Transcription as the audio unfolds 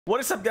What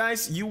is up,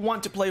 guys? You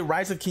want to play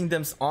Rise of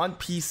Kingdoms on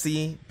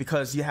PC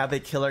because you have a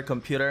killer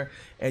computer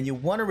and you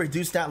want to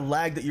reduce that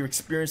lag that you're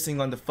experiencing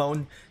on the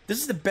phone.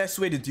 This is the best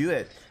way to do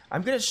it.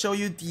 I'm going to show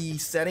you the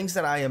settings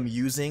that I am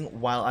using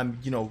while I'm,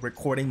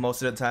 recording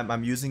most of the time.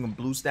 I'm using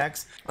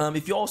Bluestacks.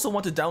 If you also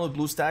want to download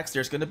Bluestacks,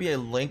 there's going to be a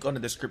link on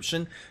the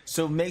description.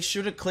 So make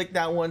sure to click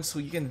that one so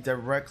you can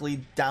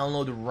directly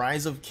download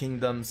Rise of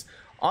Kingdoms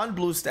on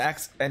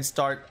Bluestacks and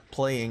start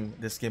playing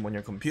this game on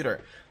your computer.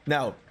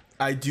 Now,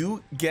 I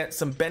do get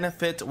some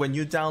benefit when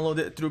you download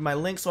it through my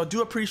link, so I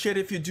do appreciate it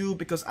if you do,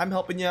 because I'm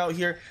helping you out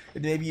here,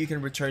 and maybe you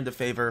can return the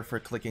favor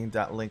for clicking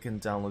that link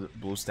and download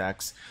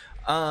Bluestacks.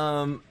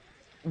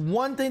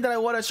 One thing that I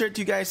want to share to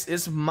you guys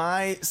is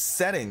my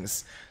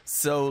settings.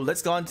 So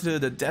let's go on to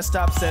the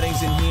desktop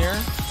settings in here.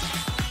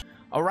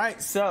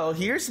 Alright, so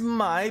here's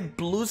my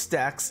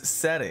Bluestacks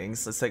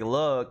settings. Let's take a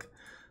look.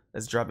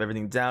 Let's drop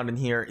everything down in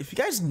here. If you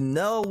guys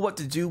know what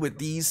to do with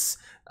these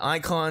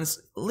icons,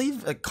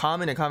 leave a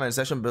comment in the comment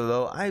section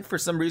below. For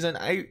some reason,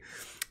 I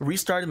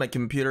restarted my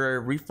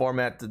computer,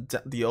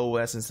 reformat the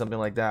OS and something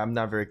like that. I'm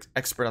not very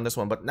expert on this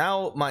one, but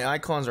now my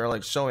icons are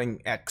like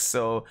showing X,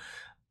 so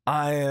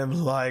I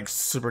am like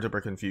super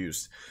duper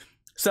confused.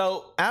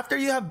 So after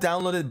you have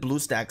downloaded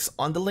Bluestacks,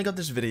 on the link of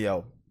this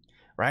video,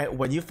 right,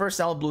 when you first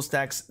download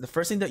Bluestacks, the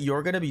first thing that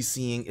you're going to be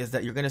seeing is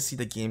that you're going to see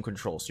the game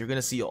controls. You're going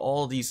to see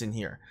all these in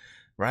here.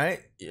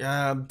 Right,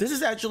 this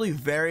is actually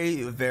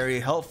very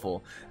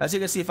helpful. As you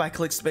can see, if I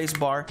click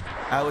spacebar,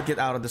 I would get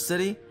out of the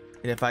city,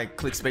 and if I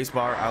click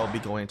spacebar, I will be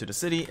going into the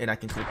city, and I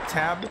can click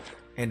tab,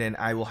 and then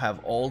I will have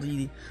all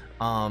the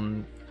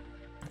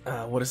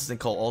what is this thing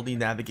called, all the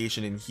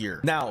navigation in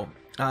here. Now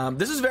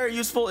this is very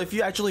useful if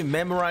you actually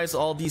memorize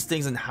all these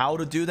things and how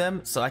to do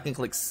them. So I can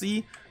click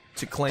C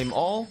to claim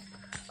all,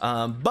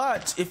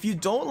 but if you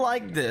don't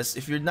like this,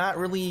 if you're not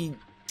really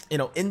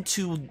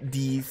into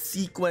the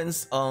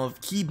sequence of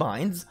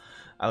keybinds,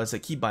 I would say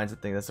keybinds, I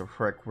think that's the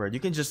correct word. You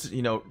can just,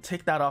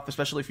 take that off,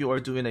 especially if you are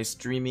doing a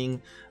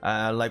streaming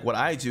like what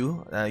I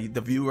do. The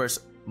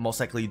viewers most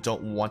likely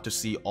don't want to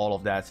see all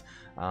of that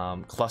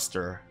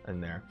cluster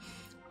in there.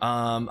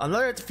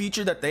 Another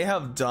feature that they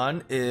have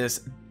done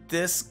is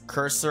this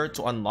cursor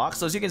to unlock.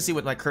 So as you can see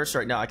with my cursor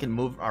right now, I can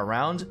move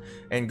around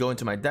and go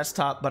into my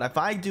desktop. But if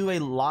I do a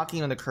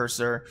locking on the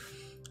cursor,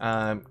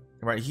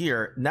 right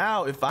here,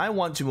 now if I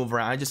want to move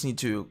around, I just need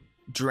to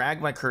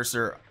drag my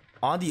cursor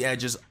on the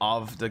edges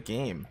of the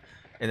game,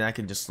 and I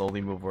can just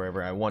slowly move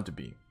wherever I want to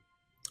be.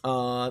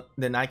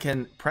 Then I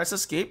can press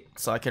escape,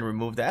 so I can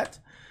remove that.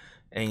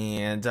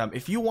 And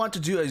if you want to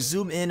do a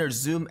zoom in or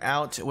zoom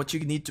out, what you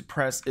need to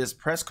press is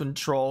press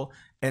control,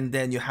 and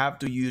then you have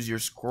to use your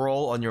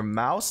scroll on your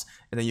mouse,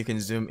 and then you can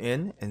zoom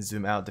in and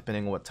zoom out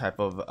depending on what type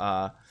of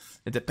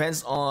it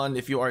depends on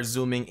if you are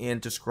zooming in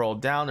to scroll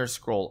down or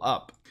scroll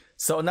up.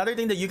 So another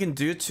thing that you can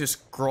do to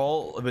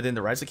scroll within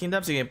the Rise of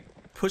Kingdoms, you can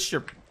push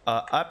your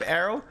up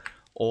arrow,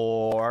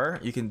 or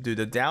you can do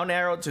the down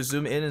arrow to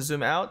zoom in and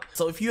zoom out.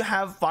 So if you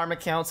have farm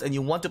accounts and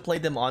you want to play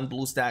them on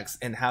Bluestacks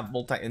and have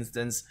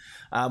multi-instance,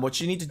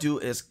 what you need to do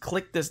is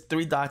click this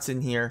three dots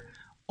in here,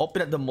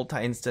 open up the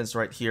multi-instance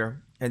right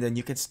here, and then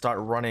you can start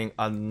running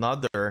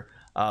another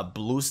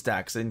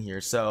Bluestacks in here.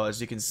 So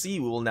as you can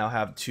see, we will now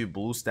have two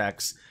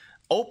Bluestacks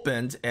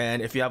opened,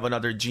 and if you have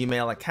another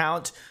Gmail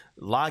account,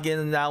 log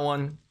in that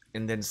one,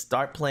 and then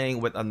start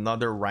playing with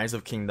another Rise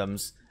of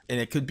Kingdoms, and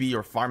it could be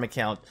your farm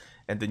account,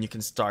 and then you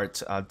can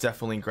start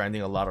definitely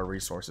grinding a lot of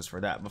resources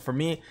for that. But for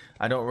me,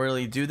 I don't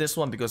really do this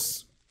one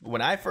because when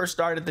I first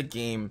started the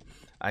game,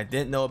 I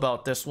didn't know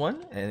about this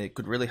one, and it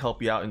could really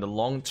help you out in the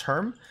long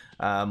term.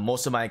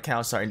 Most of my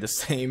accounts are in the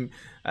same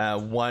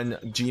one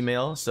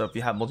Gmail, so if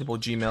you have multiple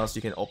Gmails,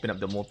 you can open up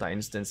the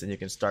multi-instance and you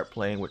can start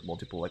playing with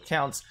multiple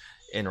accounts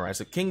in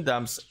Rise of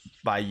Kingdoms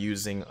by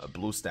using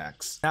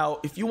Bluestacks. Now,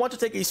 if you want to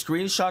take a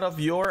screenshot of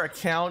your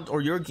account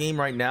or your game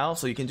right now,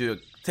 so you can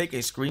take a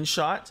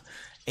screenshot.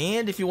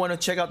 And if you want to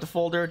check out the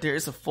folder, there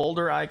is a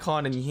folder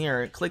icon in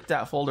here. Click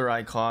that folder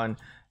icon,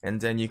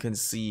 and then you can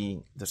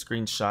see the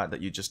screenshot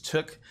that you just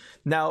took.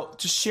 Now,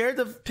 to share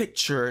the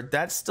picture,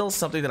 that's still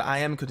something that I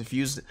am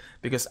confused,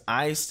 because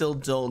I still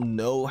don't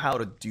know how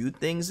to do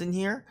things in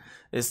here.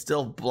 It's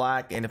still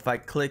black, and if I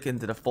click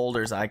into the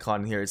folders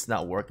icon here, it's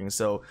not working.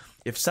 So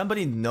if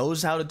somebody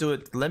knows how to do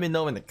it, let me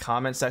know in the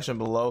comment section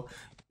below.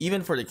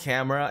 Even for the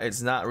camera,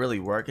 it's not really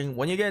working.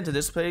 When you get into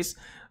this page,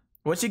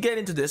 once you get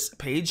into this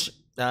page,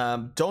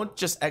 don't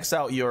just X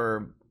out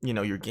your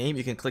your game.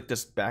 You can click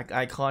this back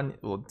icon.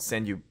 It will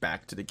send you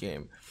back to the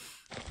game.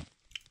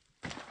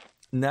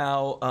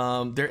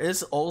 Now there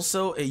is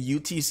also a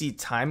UTC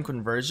Time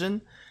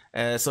Conversion.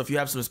 So if you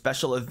have some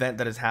special event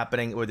that is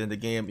happening within the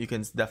game, you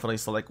can definitely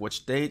select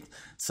which date,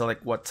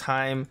 select what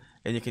time,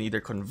 and you can either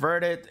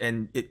convert it,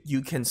 and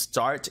you can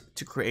start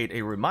to create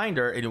a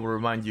reminder, and it will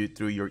remind you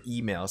through your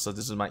email. So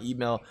this is my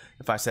email.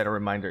 If I set a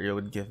reminder, it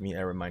would give me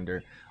a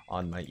reminder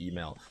on my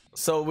email.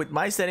 So with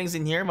my settings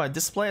in here, my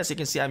display, as you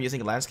can see, I'm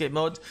using landscape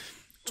mode,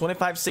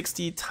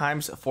 2560 x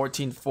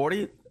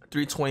 1440.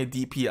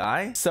 320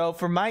 DPI. So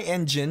for my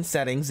engine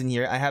settings in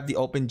here, I have the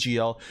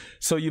OpenGL.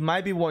 So you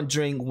might be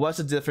wondering what's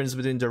the difference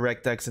between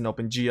DirectX and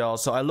OpenGL.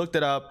 So I looked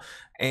it up,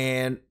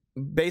 and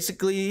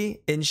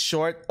basically, in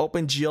short,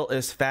 OpenGL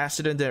is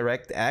faster than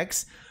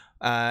DirectX.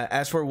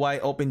 As for why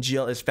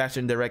OpenGL is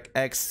faster than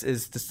DirectX,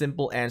 is the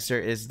simple answer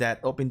is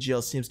that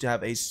OpenGL seems to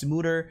have a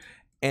smoother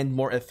and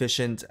more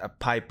efficient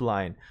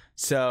pipeline.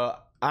 So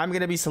I'm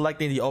gonna be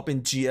selecting the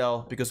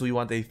OpenGL because we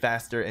want a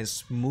faster and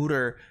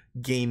smoother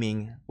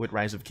gaming with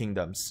Rise of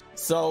Kingdoms.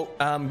 So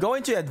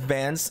going to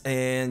advanced,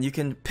 and you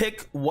can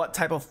pick what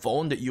type of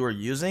phone that you are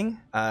using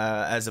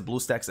as a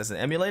Bluestacks as an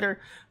emulator.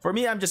 For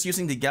me, I'm just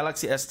using the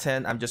Galaxy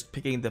S10. I'm just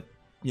picking the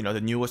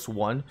the newest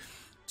one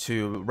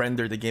to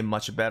render the game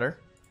much better.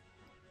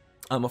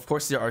 Of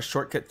course, there are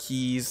shortcut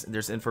keys,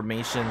 there's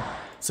information,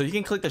 so you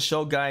can click the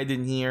show guide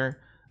in here.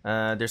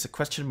 There's a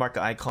question mark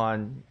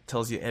icon,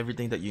 tells you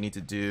everything that you need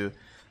to do,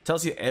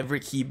 tells you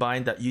every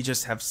keybind that you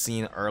just have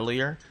seen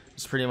earlier.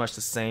 It's pretty much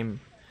the same.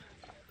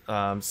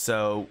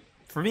 So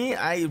for me,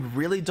 I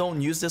really don't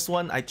use this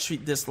one. I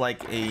treat this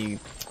like a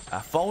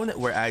phone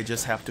where I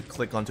just have to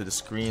click onto the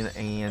screen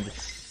and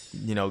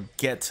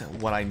get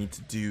what I need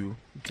to do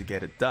to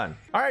get it done.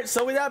 All right,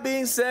 so with that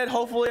being said,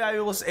 hopefully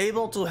I was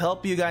able to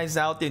help you guys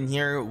out in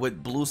here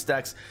with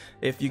Bluestacks.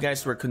 If you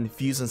guys were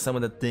confused on some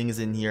of the things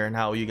in here and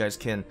how you guys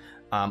can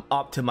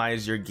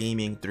optimize your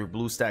gaming through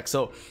Bluestacks.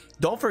 So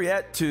don't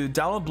forget to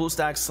download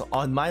Bluestacks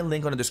on my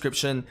link on the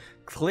description.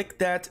 Click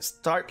that,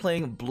 start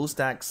playing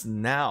Bluestacks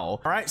now.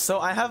 All right, so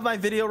I have my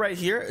video right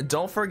here.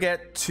 Don't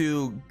forget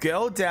to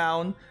go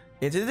down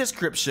into the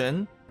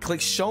description,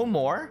 click show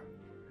more,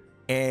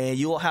 and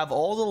you will have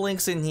all the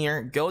links in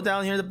here. Go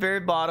down here at the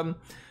very bottom,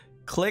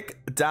 click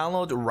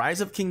download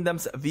Rise of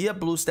Kingdoms via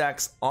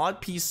Bluestacks on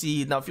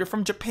PC. Now if you're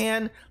from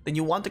Japan, then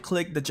you want to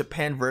click the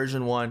Japan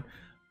version one,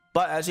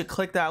 but as you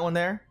click that one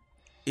there,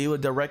 it will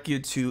direct you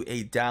to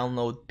a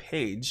download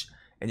page,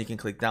 and you can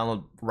click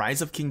download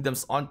Rise of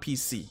Kingdoms on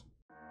PC.